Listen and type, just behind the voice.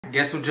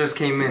Guess what just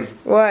came in?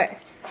 What?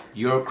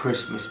 Your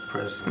Christmas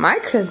present. My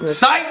Christmas?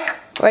 Psych!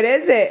 What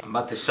is it? I'm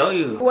about to show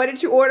you. What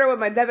did you order with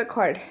my debit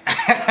card?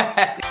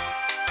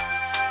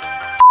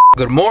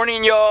 Good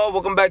morning, y'all.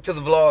 Welcome back to the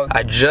vlog.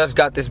 I just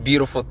got this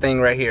beautiful thing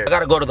right here. I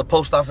gotta go to the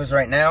post office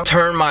right now.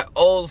 Turn my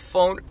old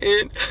phone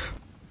in.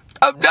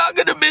 I'm not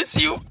gonna miss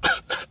you.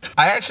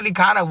 I actually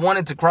kind of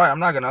wanted to cry. I'm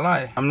not gonna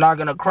lie. I'm not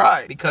gonna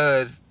cry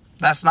because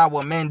that's not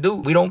what men do.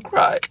 We don't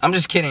cry. I'm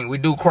just kidding. We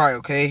do cry,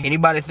 okay?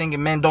 Anybody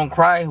thinking men don't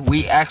cry?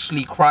 We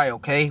actually cry,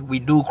 okay? We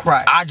do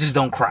cry. I just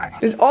don't cry.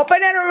 Just open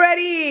it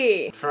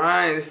already.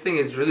 Trying. This thing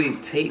is really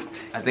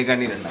taped. I think I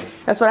need a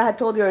knife. That's what I had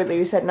told you earlier.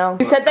 You said no.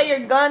 You said that your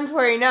guns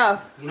were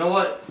enough. You know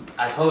what?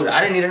 I told you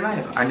I didn't need a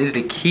knife. I needed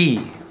a key.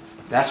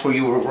 That's where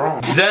you were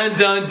wrong. Dun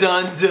dun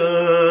dun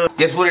dun.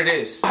 Guess what it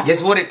is?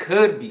 Guess what it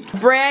could be?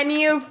 Brand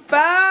new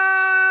phone.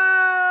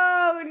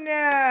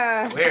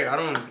 Where? I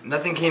don't.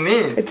 Nothing came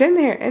in. It's in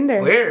there. In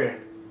there. Where?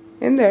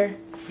 In there.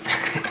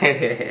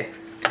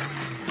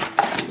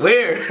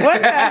 Where?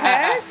 What the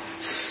heck?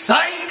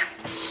 Psych!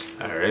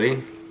 Alright,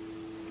 ready?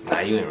 Nah,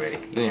 you ain't ready.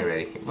 You ain't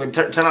ready. But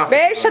turn off.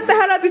 Babe, shut the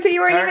hell up. You said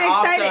you weren't Turn even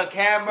off excited. the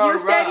camera, you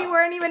said you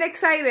weren't even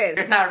excited.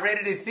 You're not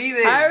ready to see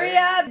this. Hurry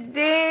up.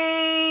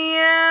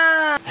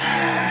 Damn.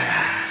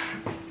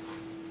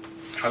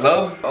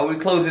 Hello? Are we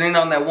closing in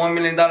on that $1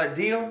 million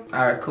deal?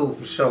 Alright, cool,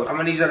 for sure. I'm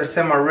gonna need y'all to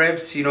send my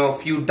reps, you know, a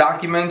few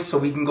documents so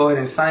we can go ahead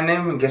and sign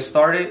them and get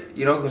started,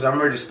 you know, because I'm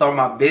ready to start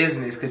my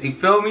business. Because you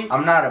feel me?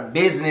 I'm not a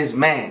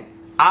businessman.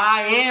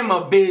 I am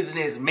a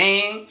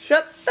businessman.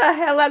 Shut the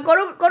hell up.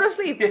 Go to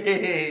sleep.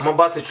 I'm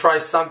about to try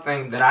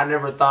something that I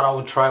never thought I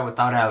would try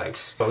without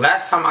Alex. The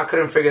last time I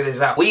couldn't figure this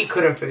out. We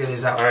couldn't figure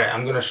this out. Alright,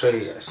 I'm gonna show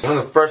you guys. One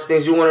of the first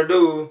things you want to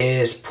do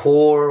is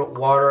pour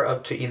water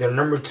up to either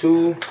number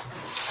 2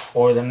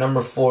 or the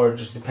number 4,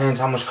 just depends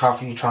how much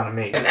coffee you're trying to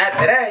make. And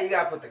after that, you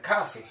gotta put the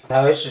coffee.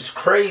 Now, it's just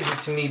crazy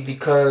to me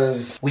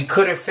because we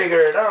couldn't figure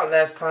it out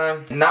last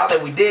time. Now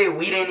that we did,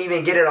 we didn't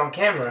even get it on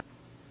camera.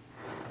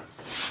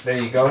 There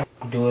you go.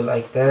 Do it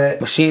like that.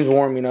 Machine's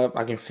warming up.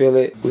 I can feel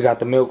it. We got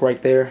the milk right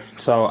there.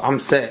 So, I'm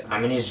set. I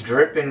mean, it's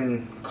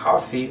dripping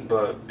coffee,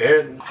 but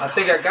barely. I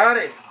think I got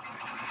it.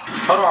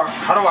 How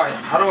do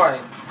I?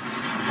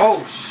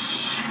 Oh,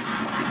 shh.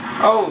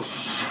 Oh,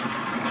 shh.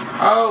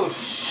 Oh,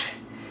 shh.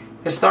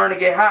 It's starting to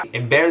get hot.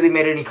 It barely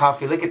made any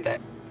coffee. Look at that.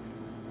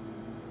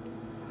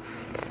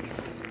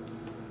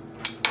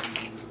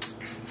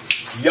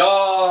 Yo,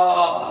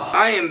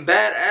 I am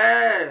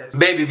badass.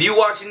 Baby, if you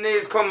watching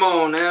this, come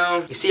on now.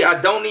 You see, I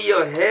don't need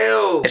your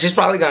help. And she's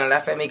probably gonna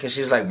laugh at me because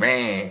she's like,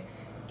 man,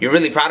 you're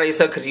really proud of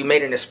yourself because you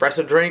made an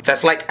espresso drink?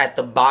 That's like at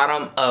the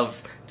bottom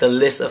of the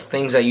list of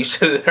things I used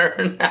to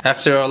learn.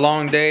 After a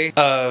long day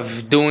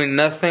of doing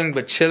nothing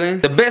but chilling,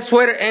 the best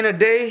way to end a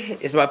day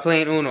is by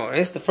playing Uno.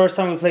 It's the first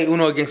time we play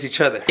Uno against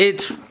each other.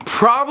 It's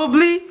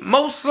probably,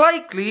 most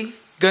likely,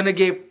 gonna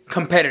get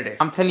competitive.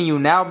 I'm telling you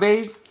now,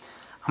 babe,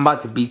 I'm about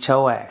to beat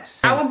your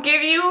ass. I will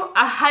give you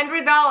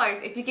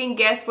 $100 if you can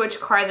guess which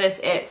car this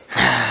is.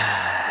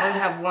 I only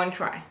have one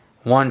try.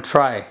 One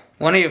try.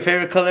 One of your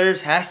favorite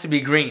colors has to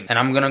be green. And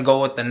I'm gonna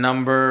go with the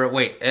number,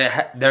 wait,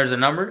 there's a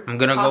number? I'm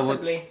gonna go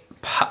with...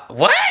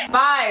 What?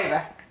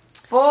 5,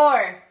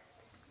 4,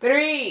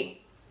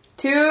 3,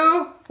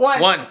 2,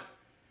 1. 1.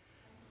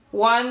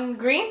 1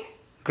 green?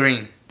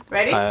 Green.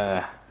 Ready?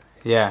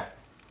 Yeah.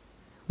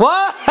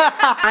 What?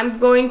 I'm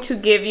going to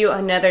give you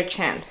another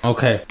chance.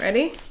 Okay.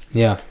 Ready?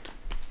 Yeah.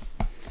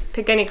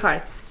 Pick any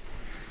card.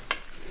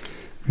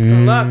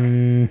 Don't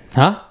look.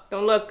 Huh?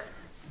 Don't look.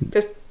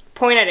 Just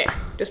point at it.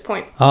 Just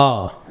point.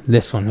 Oh,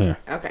 this one here.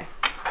 Okay.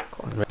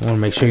 Cool. I want to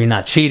make sure you're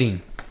not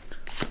cheating.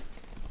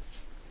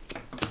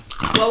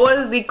 What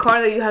was the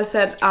card that you have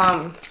said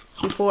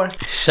before?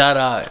 Shut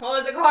up. What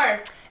was the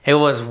card? It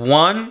was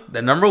 1,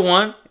 the number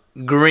 1,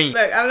 green.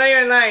 Look, I'm not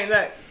even lying.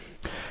 Look.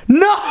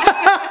 No!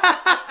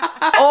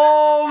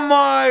 Oh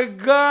my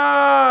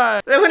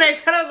god! When I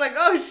said, I was like,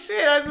 oh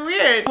shit, that's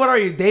weird. What are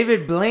you,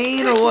 David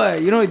Blaine or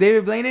what? You know who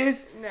David Blaine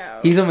is? No.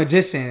 He's a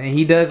magician and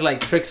he does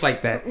like tricks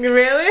like that.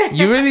 Really?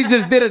 You really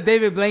just did a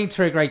David Blaine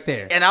trick right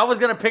there. And I was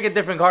gonna pick a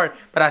different card,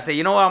 but I said,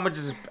 you know what, I'm gonna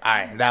just,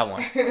 alright, that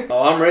one.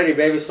 Oh, I'm ready,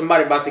 baby.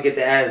 Somebody about to get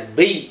the ass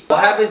beat.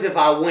 What happens if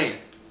I win?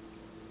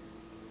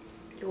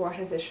 You're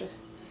washing dishes.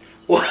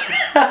 What?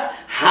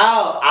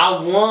 How?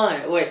 I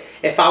won. Wait,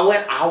 if I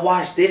win, I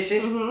wash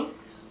dishes?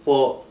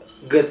 Well,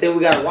 good thing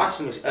we got a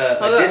washing machine, a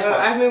dishwasher.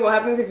 Ask me what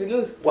happens if you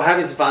lose. What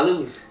happens if I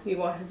lose? You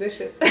wash the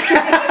dishes.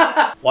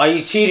 Why are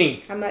you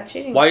cheating? I'm not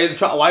cheating. Why are you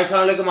trying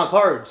to look at my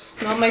cards?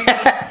 Not my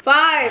cards.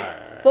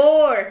 5,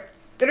 4,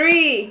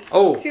 3,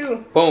 oh,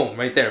 2. Boom,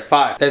 right there.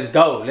 5. Let's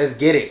go. Let's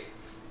get it.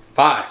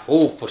 5.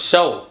 Oh, for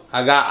sure.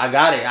 I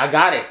got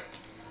it.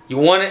 You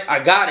want it? I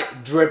got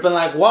it. Dripping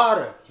like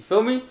water. You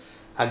feel me?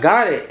 I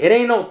got it. It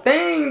ain't no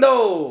thing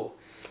though.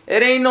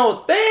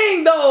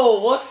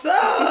 What's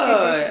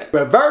up?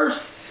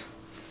 Reverse.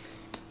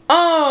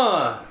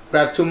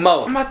 Grab 2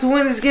 more. I'm about to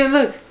win this game.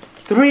 Look,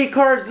 3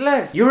 cards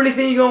left. You really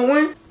think you're gonna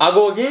win? I'll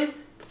go again.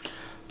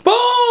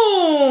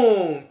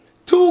 Boom.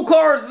 2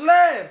 cards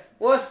left.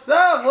 What's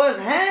up? What's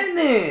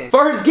happening?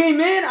 First game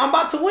in, I'm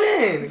about to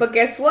win. But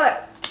guess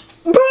what?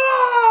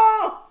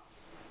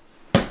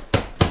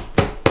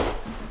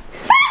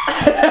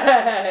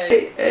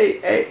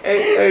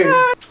 Hey.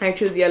 I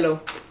choose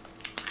yellow.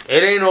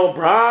 It ain't no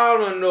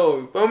problem though,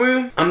 you feel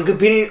me? I'm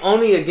competing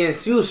only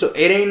against you, so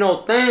it ain't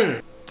no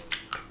thing.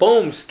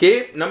 Boom,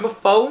 skip, number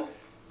 4.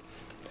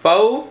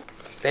 4,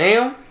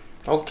 damn,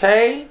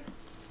 okay.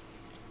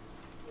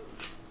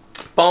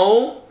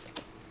 Boom,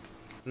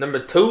 number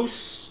 2.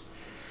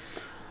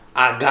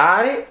 I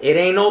got it, it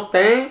ain't no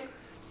thing.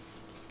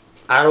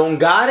 I don't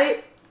got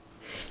it,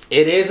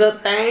 it is a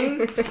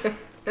thing.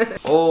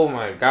 Oh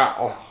my God.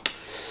 Oh.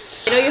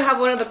 You know you have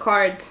one of the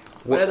cards.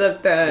 What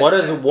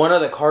does one of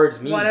the cards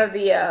mean? One of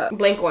the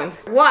blank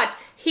ones. What?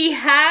 He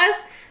has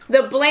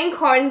the blank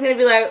card. He's gonna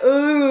be like,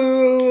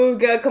 ooh,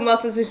 gotta come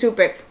out something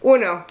stupid.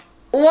 Uno.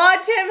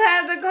 Watch him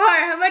have the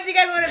card. How much you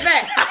guys want to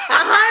bet?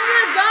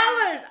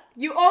 $100.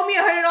 You owe me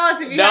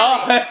 $100 if you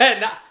have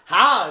it. No.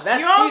 How?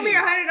 That's you cheating. owe me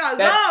 $100.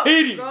 That's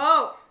cheating.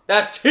 Go.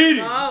 That's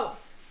cheating. Go.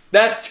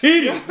 That's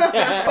cheating. Go.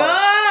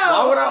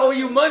 Why would I owe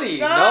you money?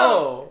 Go.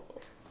 No.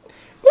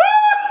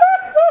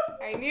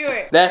 I knew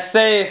it. That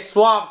says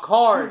swap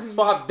cards,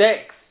 swap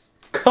decks.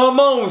 Come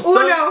on,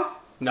 son. Uno.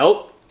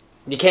 Nope.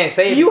 You can't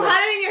say it. You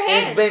had it in your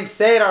hand. It's been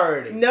said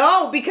already.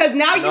 No, because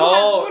now you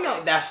have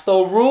Uno. That's the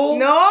rule.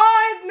 No,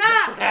 it's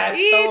not. That's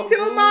Eat the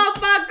 2 rule.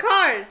 motherfucking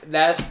cards.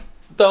 That's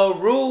the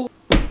rule.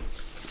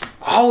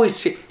 Always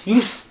cheat. You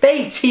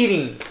stay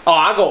cheating. Oh,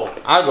 I go.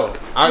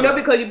 No,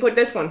 because you put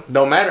this one.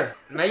 Don't matter.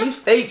 Man, you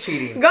stay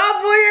cheating. Go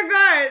pull your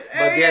cards.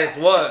 But guess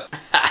what?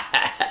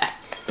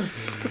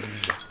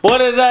 What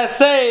does that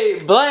say?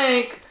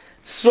 Blank.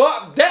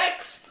 Swap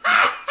decks.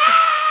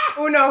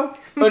 Uno.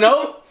 Oh,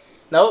 no.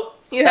 Nope.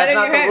 You had That's it in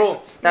not your the hand.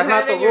 rule. That's You had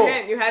not it the in your rule.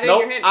 hand. You had it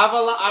Nope. in your hand. I've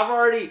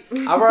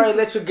already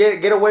let you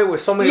get away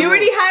with so many You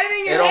already rules. had it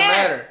in your It don't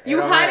hand. matter. It You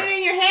don't had matter. it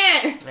in your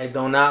hand. It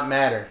do not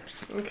matter.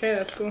 Okay,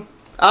 that's cool.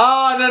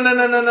 Oh, no.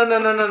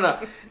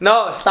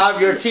 No, stop.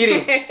 You're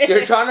cheating.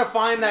 You're trying to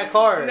find that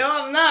card. No,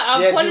 I'm not. I'm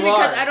Yes, putting you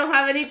because are. I don't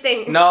have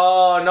anything.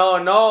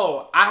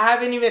 No. I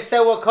haven't even said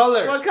what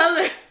color. What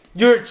color?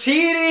 You're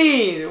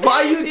cheating.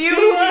 Why are you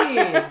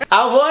cheating?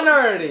 I won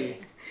already.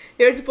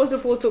 You're supposed to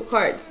pull 2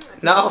 cards.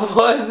 No, I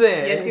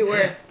wasn't. Yes, you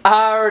were.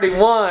 I already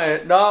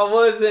won. No, I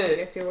wasn't.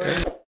 Yes, you were.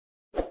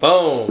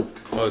 Boom.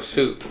 Oh,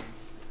 shoot.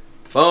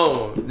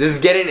 Boom. This is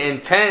getting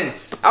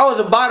intense. I was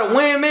about to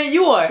win, man.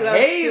 You a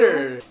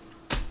hater.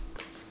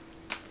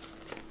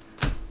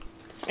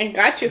 I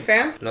got you,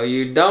 fam. No,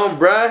 you don't,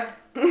 bruh.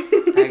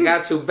 I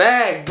got you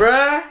back,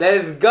 bruh.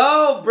 Let's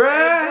go,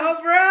 bruh. Go,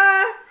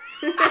 bruh.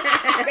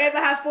 Babe, I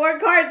have 4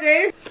 cards,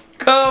 babe.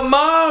 Come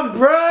on, I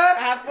bruh.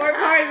 have 4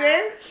 cards,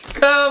 babe.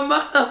 Come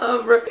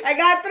on, bruh. I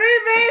got 3,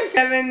 babe.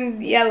 7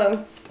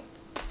 yellow.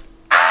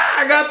 Ah,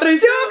 I got 3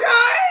 2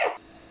 cards.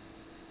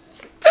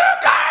 2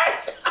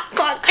 cards.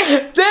 Fuck.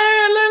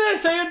 Damn, look,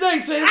 show your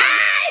deck. Show your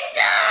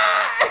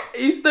deck.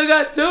 You still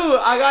got 2.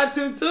 I got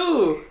 2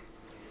 too.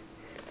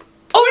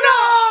 Oh no!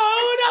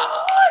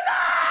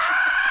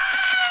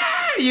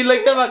 You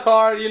licked up my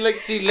card. She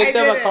licked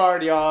up my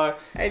card, y'all.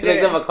 She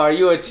licked up my card.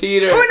 You a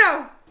cheater.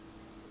 Uno.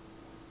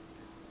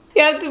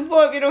 You have to pull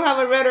if you don't have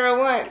a red or a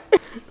white.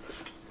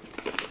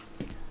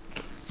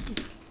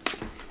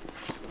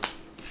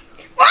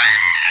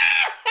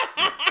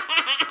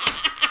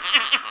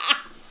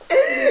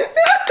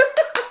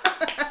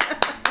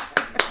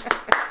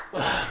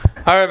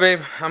 Alright,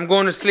 babe. I'm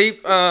going to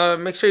sleep.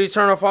 Make sure you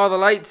turn off all the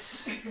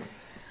lights.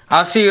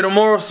 I'll see you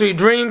tomorrow. Sweet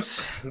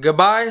dreams.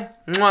 Goodbye.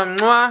 Mwah,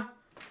 mwah.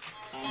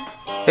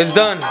 It's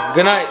done.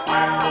 Good night.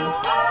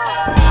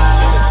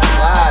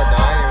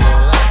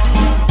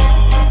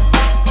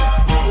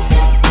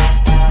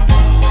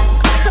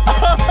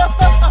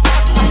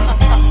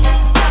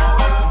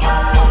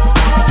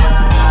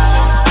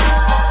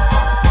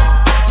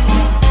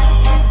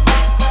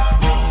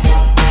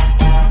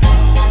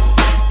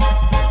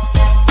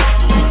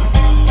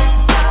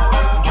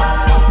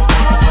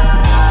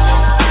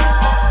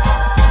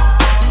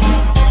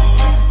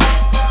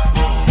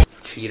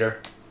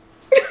 Cheater.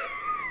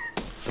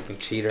 Fucking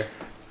cheater.